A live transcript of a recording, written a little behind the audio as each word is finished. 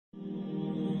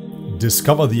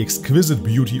Discover the exquisite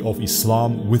beauty of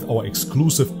Islam with our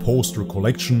exclusive poster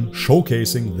collection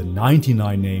showcasing the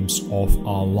 99 names of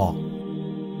Allah.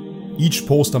 Each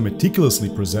poster meticulously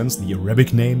presents the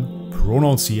Arabic name,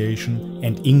 pronunciation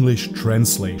and English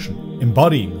translation,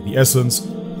 embodying the essence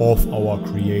of our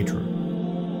Creator.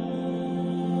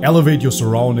 Elevate your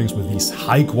surroundings with these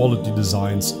high-quality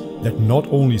designs that not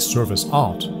only serve as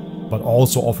art, but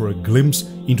also offer a glimpse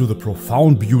into the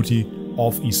profound beauty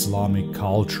of Islamic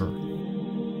culture.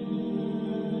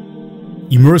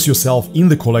 Immerse yourself in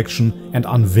the collection and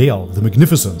unveil the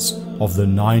magnificence of the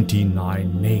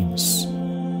 99 names.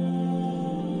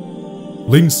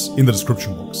 Links in the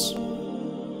description box.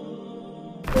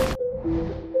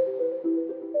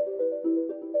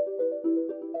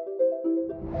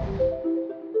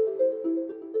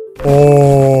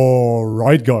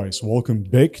 Alright guys, welcome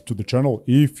back to the channel.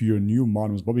 If you're new, my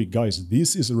name is Bobby. Guys,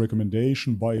 this is a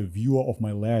recommendation by a viewer of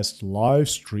my last live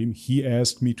stream. He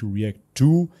asked me to react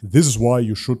to "This is Why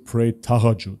You Should Pray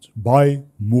Tahajjud" by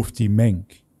Mufti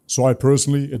Menk. So I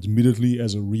personally, admittedly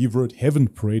as a revert,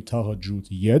 haven't prayed Tahajjud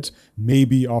yet.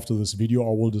 Maybe after this video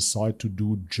I will decide to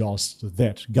do just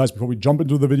that. Guys, before we jump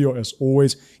into the video, as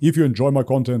always, if you enjoy my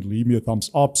content, leave me a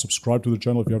thumbs up, subscribe to the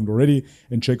channel if you haven't already,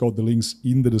 and check out the links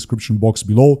in the description box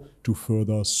below to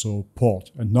further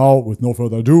support. And now, with no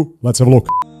further ado, let's have a look.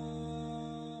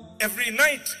 Every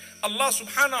night, Allah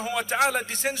subhanahu wa ta'ala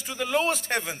descends to the lowest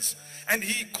heavens and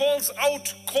He calls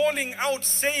out, calling out,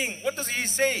 saying, what does He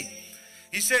say?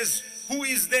 He says, who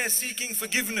is there seeking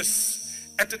forgiveness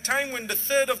at the time when the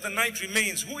third of the night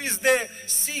remains? Who is there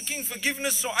seeking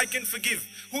forgiveness so I can forgive?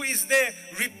 Who is there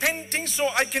repenting so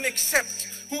I can accept?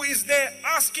 Who is there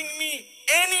asking me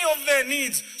any of their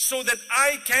needs so that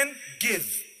I can give?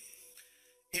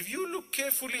 If you look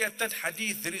carefully at that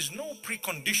hadith, there is no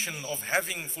precondition of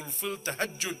having fulfilled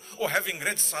tahajjud or having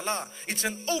read salah. It's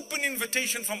an open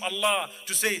invitation from Allah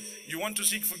to say, you want to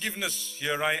seek forgiveness?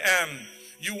 Here I am.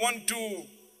 You want to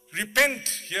repent?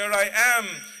 Here I am.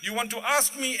 You want to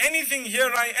ask me anything?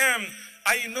 Here I am.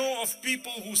 I know of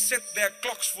people who set their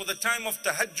clocks for the time of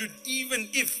tahajjud, even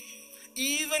if,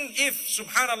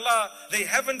 subhanallah, they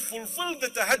haven't fulfilled the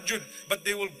tahajjud, but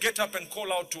they will get up and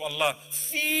call out to Allah,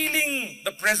 feeling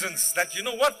the presence that, you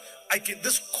know what,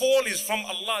 this call is from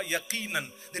Allah,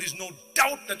 yaqeenan. There is no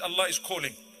doubt that Allah is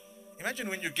calling. Imagine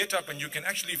when you get up and you can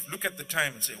actually look at the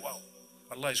time and say, wow,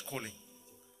 Allah is calling.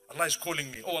 Allah is calling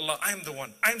me. Oh Allah, I am the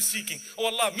one. I am seeking. Oh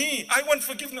Allah, me, I want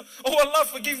forgiveness. Oh Allah,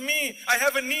 forgive me. I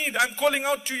have a need. I'm calling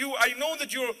out to you. I know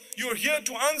that you're here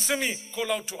to answer me.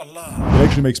 Call out to Allah. It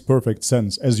actually makes perfect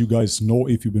sense. As you guys know,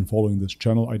 if you've been following this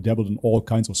channel, I dabbled in all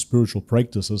kinds of spiritual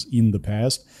practices in the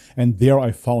past. And there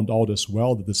I found out as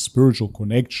well that the spiritual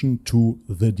connection to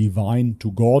the divine,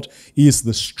 to God, is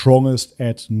the strongest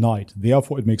at night.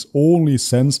 Therefore, it makes only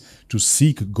sense to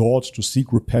seek God, to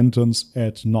seek repentance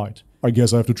at night. I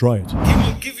guess I have to try it. He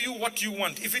will give you what you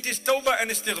want. If it is tawbah and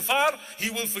istighfar,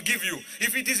 He will forgive you.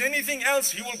 If it is anything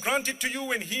else, He will grant it to you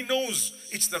when He knows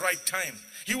it's the right time.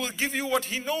 He will give you what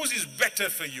He knows is better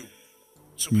for you.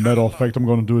 Matter of fact, I'm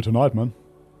going to do it tonight, man.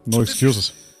 No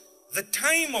excuses. The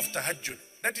time of tahajjud,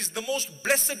 that is the most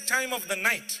blessed time of the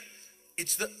night.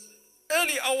 It's the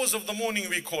early hours of the morning,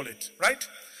 we call it, right?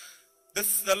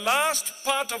 The last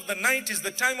part of the night is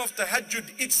the time of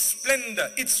tahajjud, its splendor,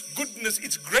 its goodness,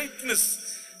 its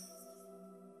greatness.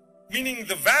 Meaning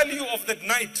the value of that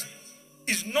night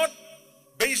is not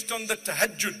based on the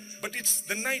tahajjud, but it's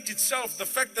the night itself, the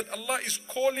fact that Allah is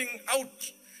calling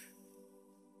out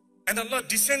and Allah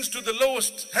descends to the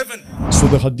lowest heaven. So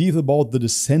the hadith about the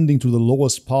descending to the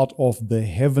lowest part of the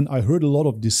heaven, I heard a lot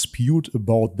of dispute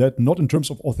about that, not in terms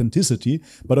of authenticity,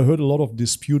 but I heard a lot of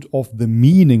dispute of the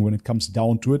meaning when it comes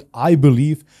down to it. I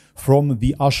believe from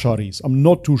the Asharis. I'm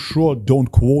not too sure,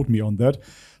 don't quote me on that.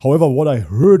 However, what I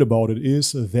heard about it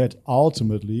is that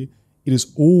ultimately it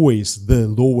is always the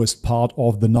lowest part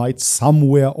of the night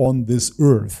somewhere on this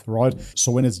earth, right?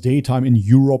 So when it's daytime in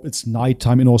Europe, it's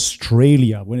nighttime in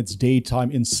Australia. When it's daytime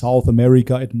in South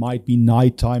America, it might be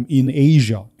nighttime in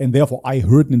Asia. And therefore, I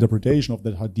heard an interpretation of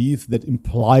that hadith that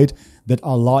implied that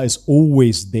Allah is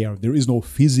always there. There is no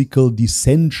physical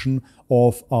descension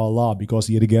of Allah, because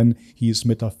yet again, He is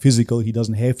metaphysical. He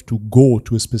doesn't have to go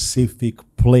to a specific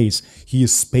place. He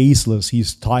is spaceless. He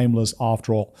is timeless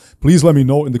after all. Please let me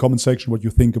know in the comment section what you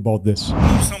think about this.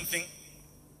 Do something.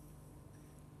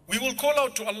 We will call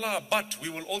out to Allah, but we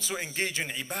will also engage in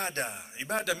ibadah.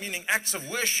 Ibadah meaning acts of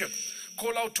worship.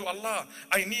 Call out to Allah.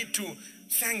 I need to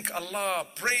thank Allah,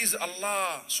 praise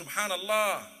Allah,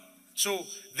 subhanallah. So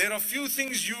there are few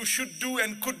things you should do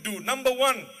and could do. Number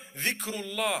one,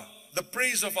 dhikrullah. the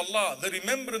praise of Allah, the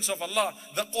remembrance of Allah.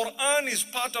 The Quran is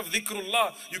part of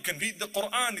dhikrullah. You can read the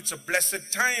Quran, it's a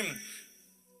blessed time.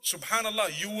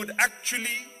 Subhanallah, you would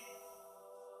actually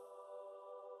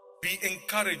be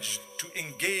encouraged to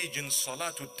engage in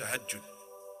Salatul Tahajjud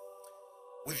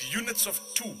with units of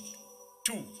two.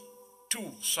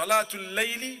 Salatul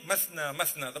Layli, Mathna,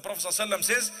 Mathna. The Prophet ﷺ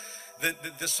says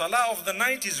the Salah of the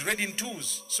night is read in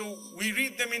twos. So we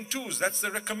read them in twos. That's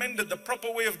the recommended, the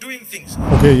proper way of doing things.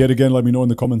 Okay, yet again, let me know in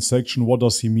the comment section, what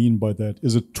does he mean by that?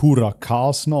 Is it 2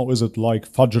 rakahs now? Is it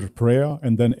like Fajr prayer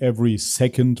and then every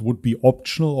second would be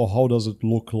optional, or how does it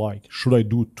look like? Should I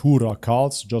do 2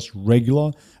 rakahs, just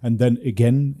regular, and then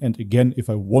again and again if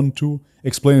I want to?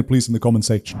 Explain it please in the comment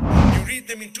section. You read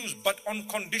them in twos, but on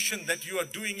condition that you are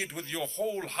doing it with your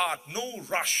whole heart, no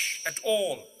rush at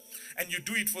all. And you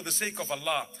do it for the sake of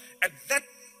Allah. At that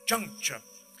juncture,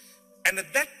 and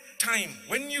at that time,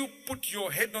 when you put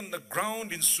your head on the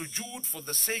ground in sujood for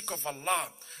the sake of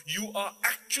Allah, you are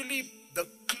actually the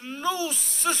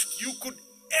closest you could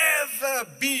ever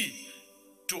be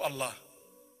to Allah.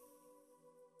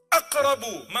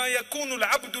 أقرب ما يكون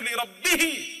العبد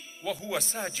لربه وهو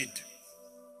ساجد.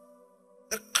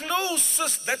 The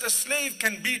closest that a slave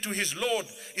can be to his Lord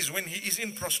is when he is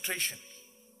in prostration.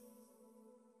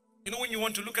 You know, when you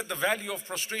want to look at the value of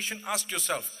prostration, ask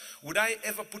yourself, would I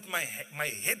ever put my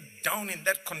head down in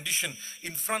that condition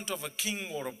in front of a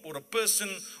king or a person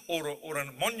or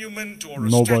a monument or a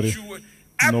statue?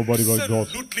 Nobody but God.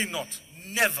 Absolutely not.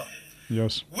 Never.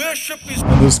 Yes. Worship is...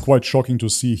 And this is quite shocking to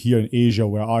see here in Asia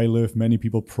where I live. Many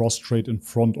people prostrate in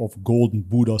front of golden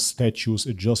Buddha statues.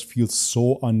 It just feels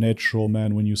so unnatural,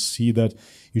 man. When you see that,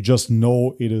 you just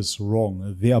know it is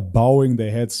wrong. They are bowing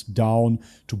their heads down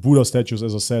to Buddha statues,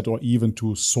 as I said, or even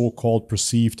to so-called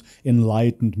perceived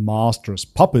enlightened masters,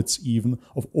 puppets even,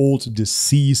 of old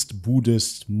deceased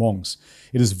Buddhist monks.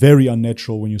 It is very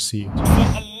unnatural when you see it. For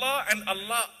Allah and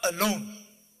Allah alone.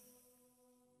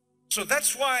 So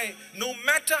that's why no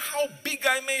matter how big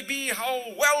I may be, how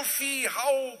wealthy,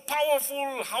 how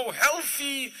powerful, how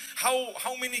healthy,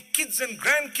 how many kids and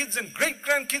grandkids and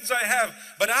great-grandkids I have,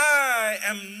 but I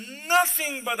am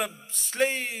nothing but a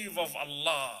slave of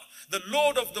Allah, the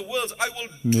Lord of the worlds. I will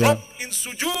drop in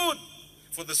sujood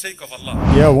for the sake of Allah.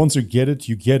 Yeah, once you get it,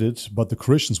 you get it. But the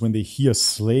Christians, when they hear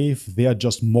slave, they are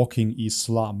just mocking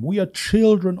Islam. We are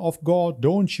children of God,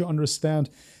 don't you understand?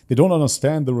 They don't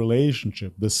understand the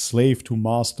relationship, the slave to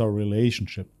master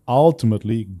relationship.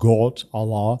 Ultimately, God,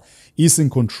 Allah, is in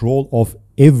control of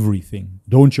everything.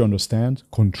 Don't you understand?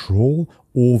 Control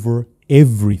over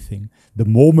everything. The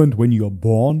moment when you are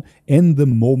born and the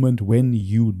moment when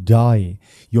you die.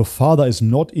 Your father is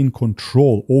not in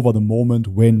control over the moment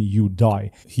when you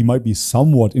die. He might be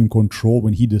somewhat in control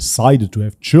when he decided to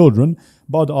have children,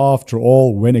 but after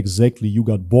all, when exactly you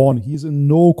got born, he's in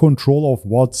no control of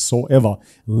whatsoever,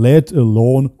 let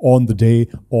alone on the day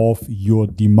of your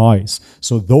demise.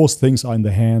 So those things are in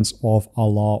the hands of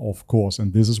Allah, of course.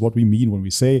 And this is what we mean when we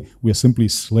say we are simply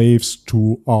slaves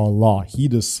to Allah. He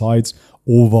decides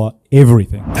over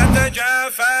everything.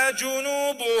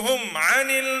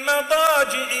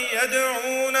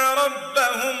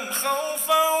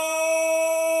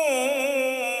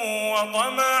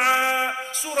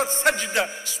 Surah Sajda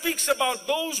speaks about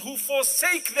those who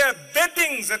forsake their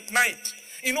beddings at night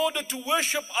in order to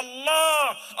worship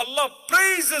Allah. Allah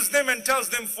praises them and tells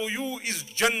them, for you is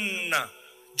Jannah.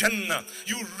 Jannah.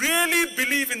 You really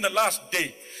believe in the last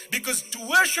day. Because to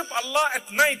worship Allah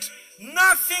at night,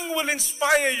 nothing will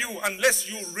inspire you unless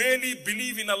you really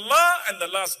believe in Allah and the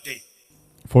last day.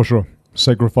 For sure.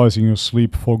 Sacrificing your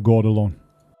sleep for God alone.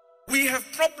 We have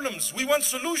problems. We want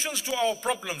solutions to our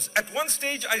problems. At one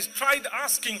stage, I tried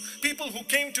asking people who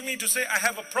came to me to say, I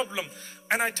have a problem.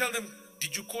 And I tell them,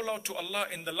 did you call out to Allah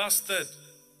in the last third?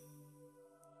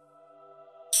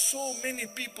 So many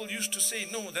people used to say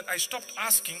no, that I stopped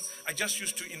asking. I just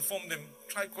used to inform them,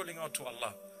 try calling out to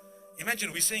Allah.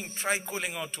 Imagine we're saying, try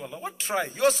calling out to Allah. What try?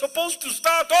 You're supposed to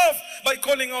start off by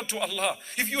calling out to Allah.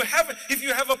 If you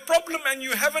have a problem and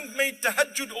you haven't made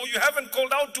tahajjud or you haven't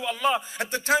called out to Allah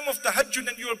at the time of tahajjud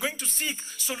and you are going to seek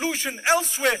solution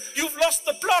elsewhere, you've lost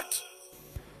the plot.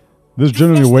 This is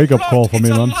generally a wake-up call for me,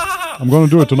 man. I'm going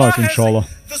to do it tonight, inshallah.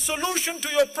 The solution to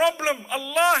your problem,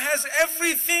 Allah has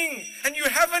everything, and you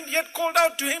haven't yet called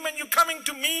out to Him, and you're coming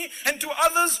to me and to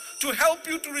others to help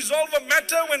you to resolve a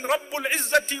matter when Rabbul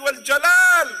Izzati wal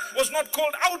Jalal was not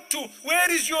called out to.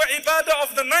 Where is your ibadah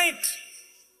of the night?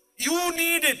 You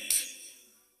need it.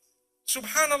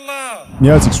 Subhanallah.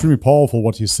 Yeah, it's extremely powerful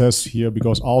what he says here,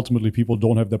 because ultimately people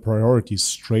don't have their priorities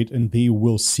straight, and they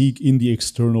will seek in the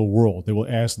external world. They will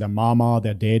ask their mama,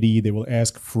 their daddy, they will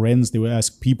ask friends, they will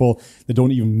ask people that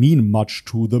don't even mean much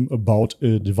to them about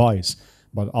advice.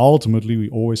 But ultimately, we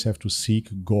always have to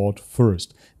seek God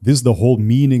first. This is the whole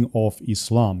meaning of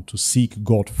Islam, to seek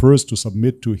God first, to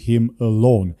submit to Him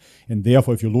alone. And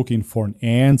therefore, if you're looking for an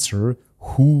answer,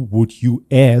 who would you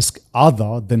ask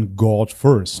other than God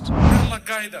first? Allah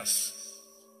guide us.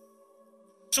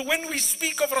 So when we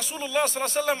speak of Rasulullah sallallahu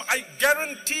alaihi wasallam, I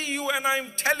guarantee you, and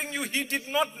I'm telling you, he did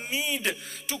not need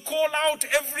to call out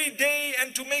every day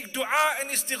and to make dua and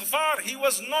istighfar. He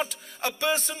was not a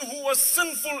person who was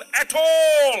sinful at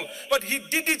all, but he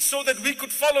did it so that we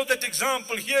could follow that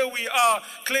example. Here we are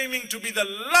claiming to be the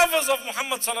lovers of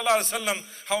Muhammad sallallahu alaihi wasallam.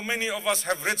 How many of us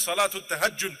have read Salatul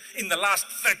Tahajjud in the last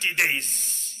 30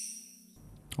 days?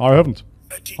 I haven't.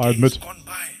 30 I days admit. gone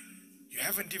by. You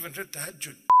haven't even read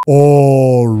Tahajjud.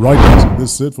 Alright guys,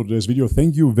 this is it for today's video.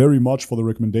 Thank you very much for the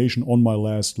recommendation on my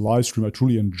last live stream. I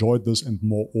truly enjoyed this, and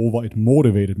moreover, it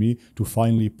motivated me to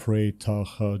finally pray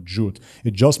Tahajjud.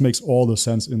 It just makes all the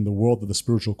sense in the world that the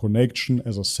spiritual connection,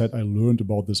 as I said, I learned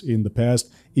about this in the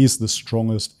past, is the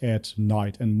strongest at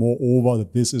night. And moreover,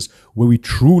 that this is where we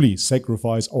truly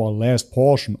sacrifice our last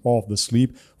portion of the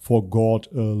sleep for God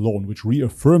alone, which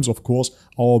reaffirms, of course,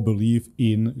 our belief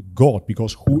in God,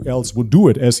 because who else would do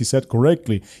it? As he said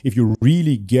correctly, if you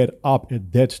really get up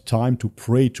at that time to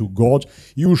pray to God,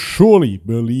 you surely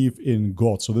believe in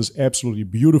God. So this is absolutely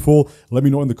beautiful. Let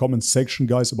me know in the comments section,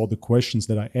 guys, about the questions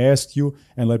that I asked you,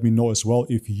 and let me know as well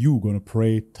if you're gonna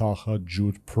pray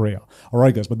Tahajjud prayer. All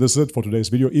right, guys, but this is it for today's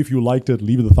video. If you liked it,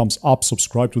 leave it a thumbs up,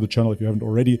 subscribe to the channel if you haven't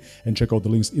already, and check out the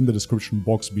links in the description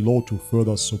box below to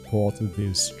further support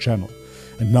this channel.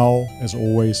 And now, as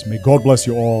always, may God bless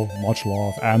you all. Much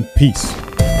love and peace.